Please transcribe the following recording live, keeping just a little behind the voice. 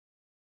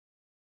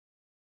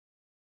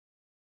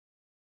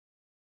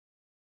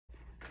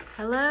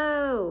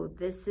Hello,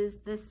 this is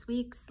this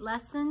week's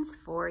lessons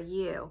for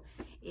you.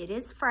 It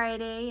is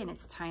Friday and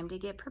it's time to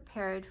get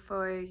prepared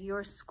for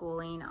your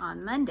schooling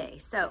on Monday.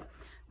 So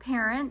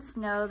parents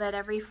know that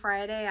every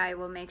Friday I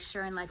will make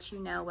sure and let you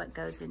know what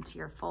goes into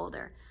your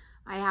folder.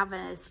 I have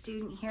a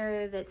student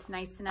here that's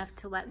nice enough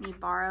to let me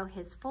borrow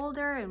his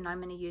folder and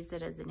I'm going to use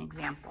it as an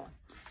example.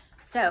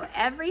 So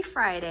every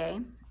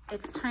Friday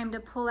it's time to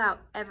pull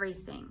out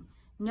everything.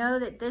 Know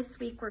that this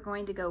week we're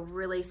going to go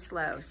really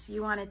slow. So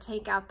you want to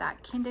take out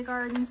that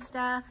kindergarten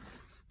stuff.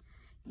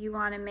 You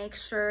want to make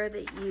sure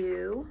that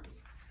you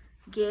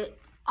get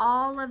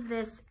all of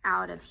this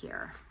out of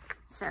here.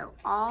 So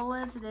all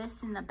of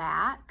this in the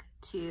back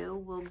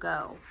too will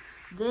go.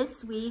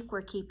 This week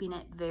we're keeping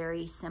it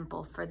very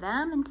simple for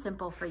them and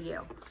simple for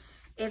you.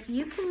 If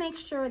you can make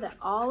sure that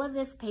all of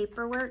this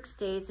paperwork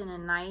stays in a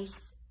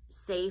nice,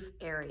 safe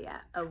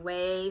area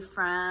away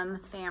from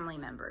family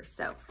members.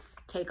 So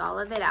take all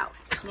of it out.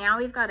 Now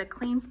we've got a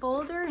clean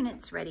folder and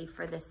it's ready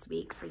for this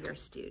week for your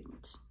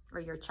student or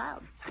your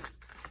child.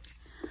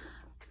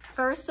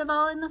 First of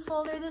all, in the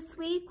folder this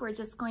week, we're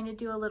just going to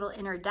do a little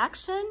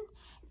introduction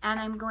and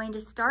I'm going to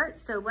start.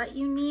 So what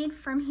you need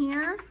from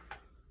here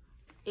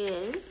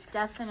is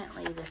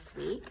definitely this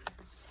week.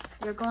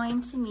 You're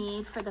going to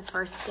need for the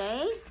first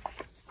day,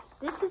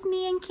 this is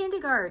me in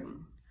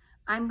kindergarten.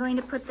 I'm going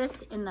to put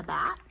this in the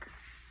back.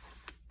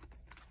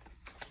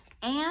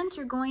 And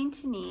you're going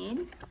to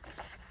need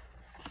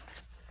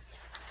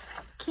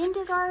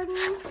kindergarten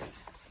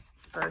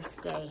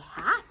first day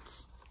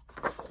hat.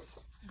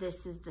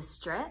 This is the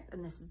strip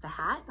and this is the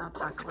hat. I'll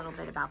talk a little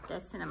bit about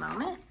this in a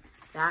moment.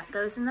 That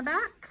goes in the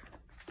back.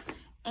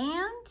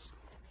 And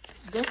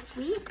this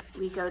week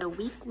we go to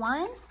week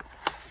 1.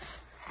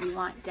 We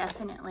want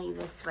definitely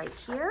this right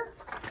here.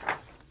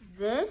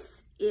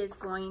 This is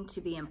going to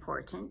be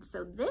important.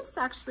 So this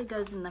actually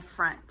goes in the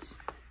front.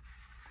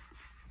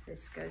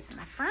 This goes in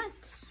the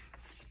front.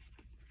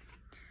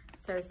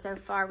 So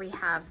far we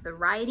have the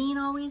writing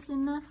always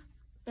in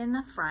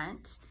the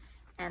front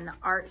and the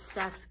art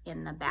stuff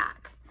in the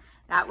back.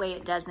 That way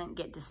it doesn't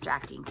get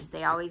distracting because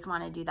they always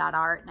want to do that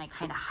art and I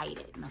kind of hide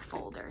it in the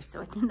folder.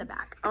 So it's in the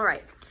back. All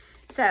right.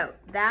 So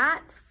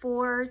that's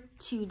for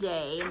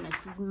today and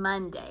this is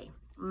Monday.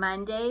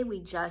 Monday, we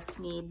just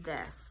need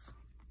this.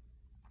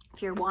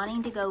 If you're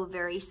wanting to go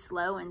very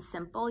slow and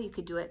simple, you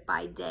could do it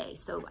by day.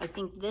 So I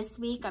think this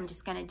week I'm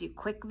just going to do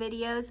quick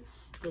videos.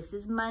 This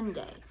is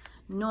Monday.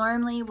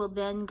 Normally we'll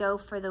then go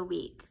for the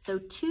week. So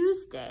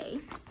Tuesday,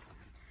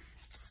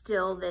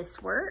 still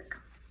this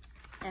work.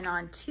 And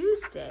on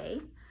Tuesday,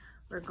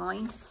 we're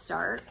going to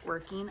start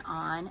working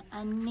on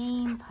a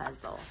name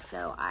puzzle.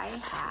 So I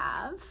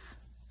have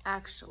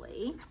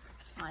actually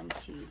on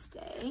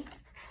Tuesday,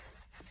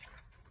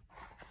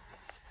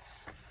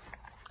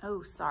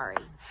 oh, sorry.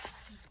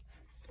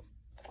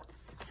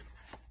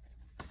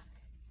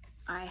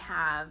 I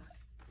have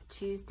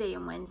Tuesday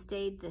and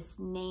Wednesday this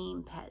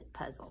name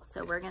puzzle.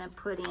 So we're going to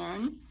put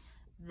in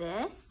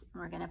this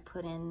and we're going to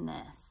put in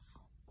this.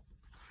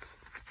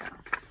 So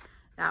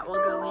that will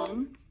go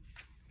in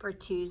for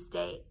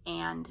Tuesday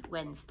and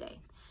Wednesday.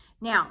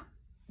 Now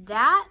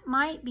that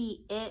might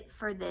be it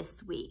for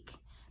this week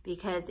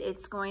because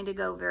it's going to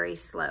go very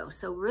slow.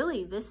 So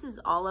really this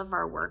is all of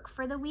our work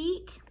for the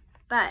week,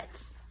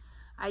 but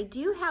I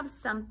do have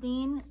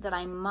something that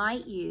I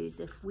might use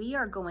if we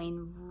are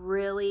going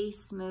really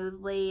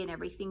smoothly and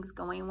everything's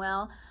going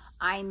well.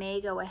 I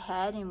may go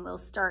ahead and we'll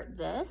start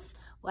this.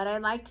 What I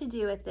like to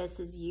do with this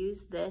is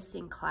use this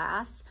in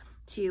class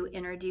to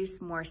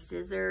introduce more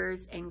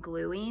scissors and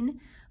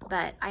gluing,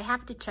 but I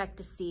have to check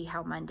to see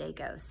how Monday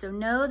goes. So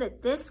know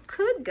that this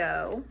could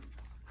go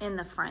in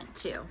the front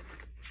too.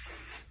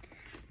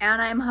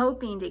 And I'm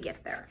hoping to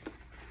get there,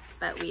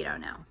 but we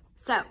don't know.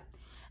 So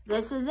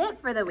this is it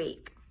for the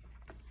week.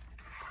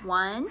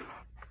 1,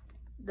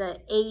 the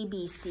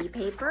ABC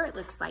paper, it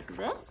looks like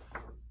this.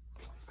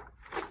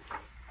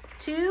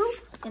 2,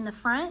 in the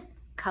front,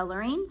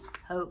 coloring,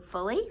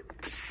 hopefully.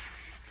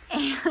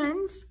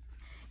 And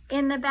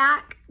in the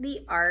back,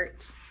 the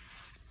art,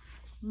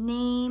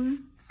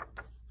 name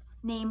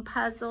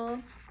puzzle,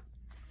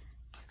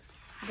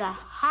 the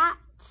hat,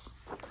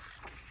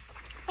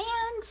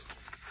 and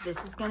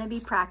this is going to be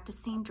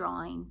practicing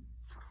drawing.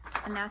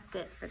 And that's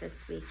it for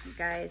this week, you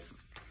guys.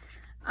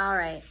 All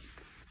right.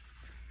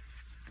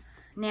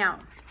 Now,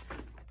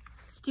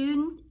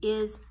 student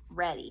is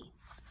ready.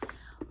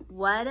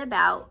 What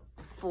about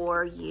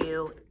for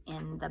you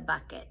in the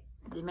bucket?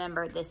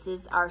 Remember, this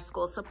is our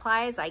school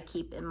supplies. I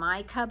keep in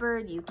my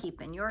cupboard, you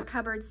keep in your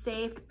cupboard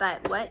safe,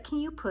 but what can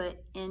you put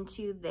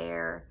into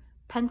their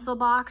pencil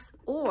box?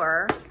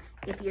 Or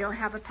if you don't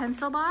have a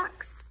pencil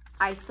box,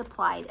 I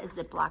supplied a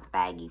Ziploc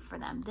baggie for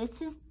them.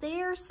 This is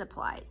their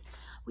supplies.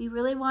 We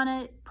really want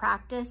to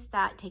practice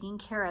that, taking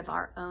care of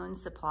our own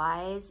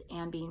supplies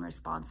and being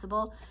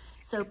responsible.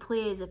 So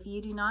please, if you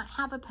do not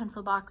have a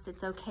pencil box,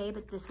 it's okay,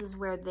 but this is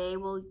where they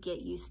will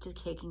get used to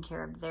taking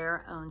care of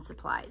their own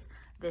supplies.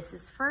 This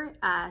is for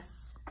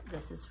us,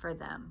 this is for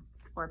them.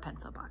 or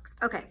pencil box.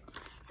 Okay,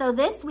 so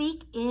this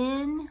week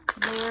in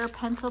their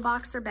pencil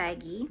box or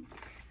baggie,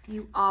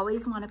 you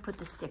always want to put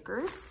the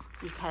stickers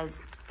because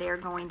they're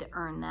going to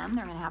earn them.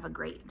 They're going to have a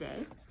great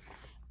day.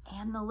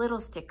 And the little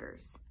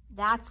stickers.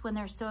 That's when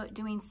they're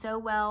doing so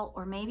well,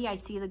 or maybe I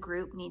see the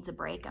group needs a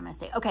break. I'm going to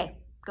say, okay,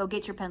 go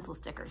get your pencil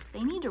stickers.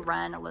 They need to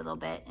run a little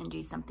bit and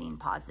do something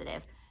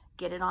positive.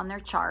 Get it on their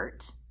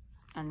chart,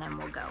 and then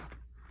we'll go.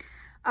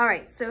 All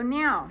right, so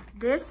now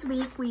this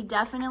week we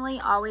definitely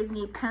always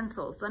need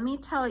pencils. Let me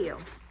tell you,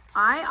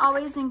 I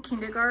always in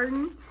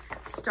kindergarten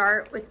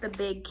start with the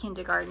big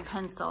kindergarten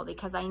pencil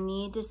because I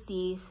need to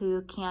see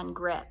who can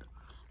grip.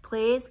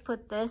 Please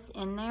put this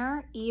in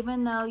there,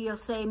 even though you'll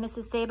say,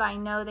 Mrs. Saba, I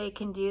know they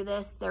can do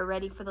this. They're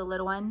ready for the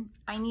little one.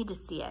 I need to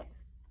see it.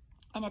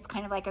 And it's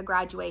kind of like a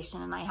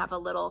graduation, and I have a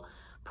little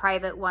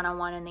private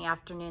one-on-one in the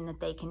afternoon that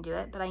they can do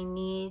it, but I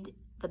need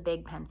the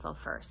big pencil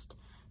first.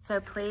 So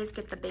please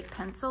get the big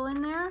pencil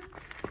in there.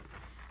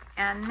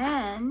 And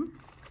then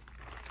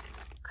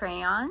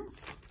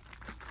crayons.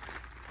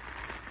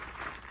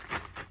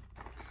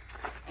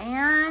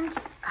 And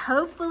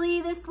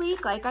hopefully this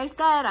week, like I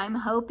said, I'm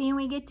hoping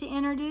we get to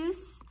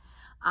introduce.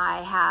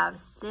 I have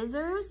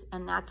scissors,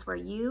 and that's where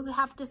you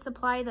have to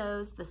supply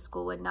those. The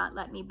school would not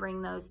let me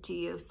bring those to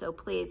you. So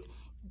please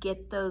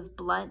get those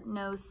blunt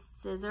nose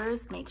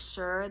scissors. Make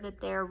sure that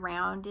they're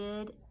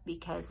rounded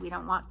because we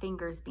don't want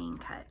fingers being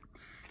cut.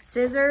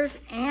 Scissors,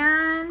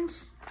 and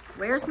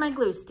where's my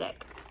glue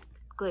stick?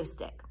 Glue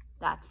stick.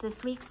 That's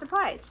this week's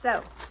supplies.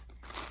 So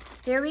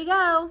here we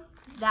go.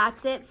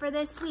 That's it for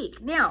this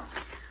week. Now,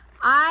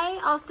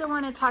 I also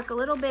want to talk a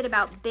little bit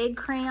about big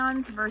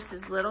crayons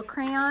versus little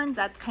crayons.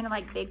 That's kind of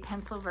like big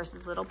pencil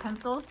versus little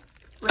pencil,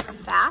 really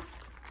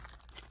fast.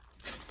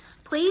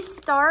 Please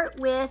start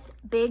with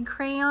big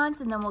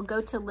crayons and then we'll go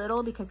to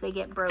little because they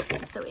get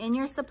broken. So in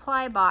your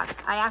supply box,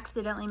 I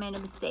accidentally made a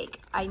mistake.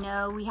 I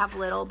know we have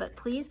little, but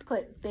please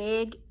put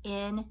big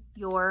in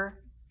your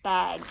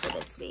bag for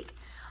this week.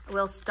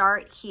 We'll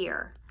start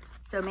here.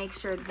 So make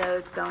sure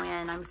those go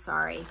in, I'm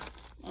sorry.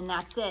 And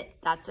that's it.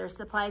 That's our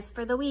supplies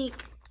for the week.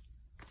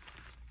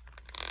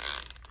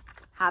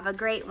 Have a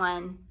great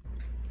one.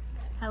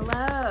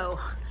 Hello.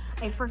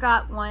 I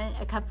forgot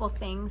a couple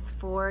things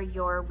for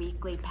your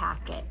weekly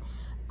packet.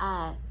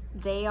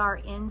 They are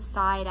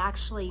inside,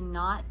 actually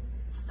not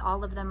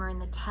all of them are in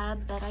the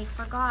tub, but I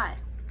forgot.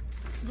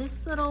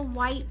 This little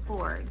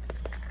whiteboard.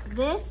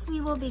 This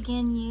we will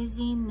begin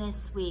using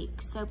this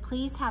week. So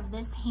please have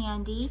this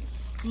handy.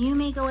 You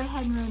may go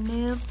ahead and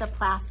remove the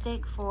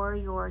plastic for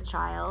your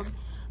child,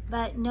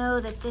 but know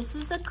that this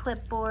is a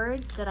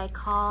clipboard that I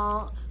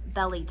call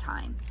belly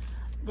time.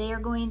 They are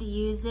going to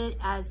use it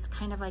as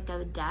kind of like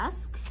a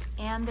desk,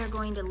 and they're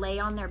going to lay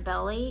on their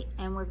belly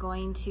and we're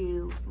going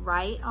to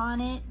write on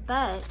it,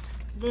 but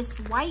this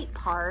white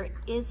part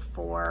is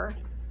for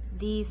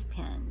these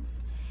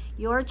pens.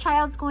 Your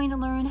child's going to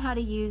learn how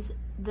to use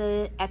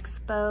the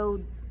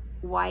Expo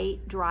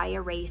white dry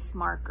erase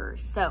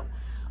markers. So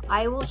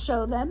I will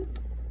show them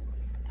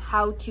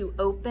how to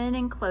open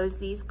and close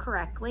these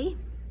correctly,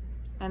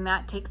 and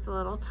that takes a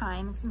little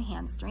time and some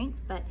hand strength,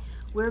 but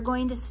we're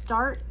going to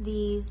start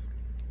these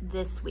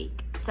this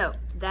week. So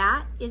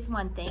that is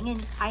one thing,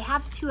 and I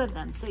have two of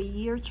them, so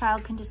your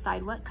child can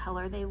decide what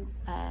color they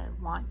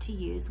want to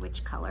use,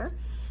 which color.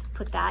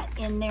 Put that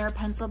in their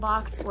pencil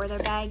box or their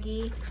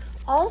baggie.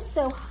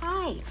 Also,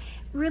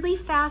 really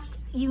fast,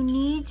 you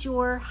need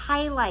your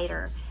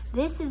highlighter.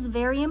 This is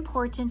very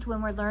important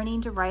when we're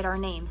learning to write our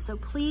names, so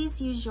please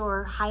use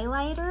your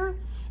highlighter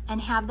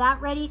and have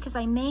that ready because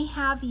I may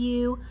have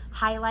you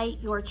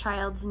highlight your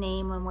child's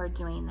name when we're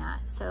doing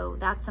that. So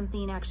that's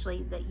something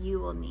actually that you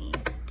will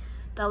need.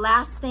 The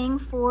last thing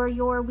for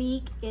your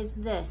week is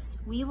this.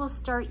 We will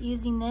start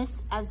using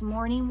this as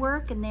morning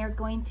work, and they're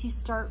going to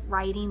start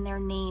writing their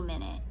name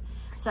in it.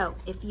 So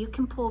if you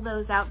can pull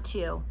those out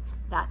too,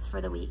 that's for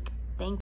the week.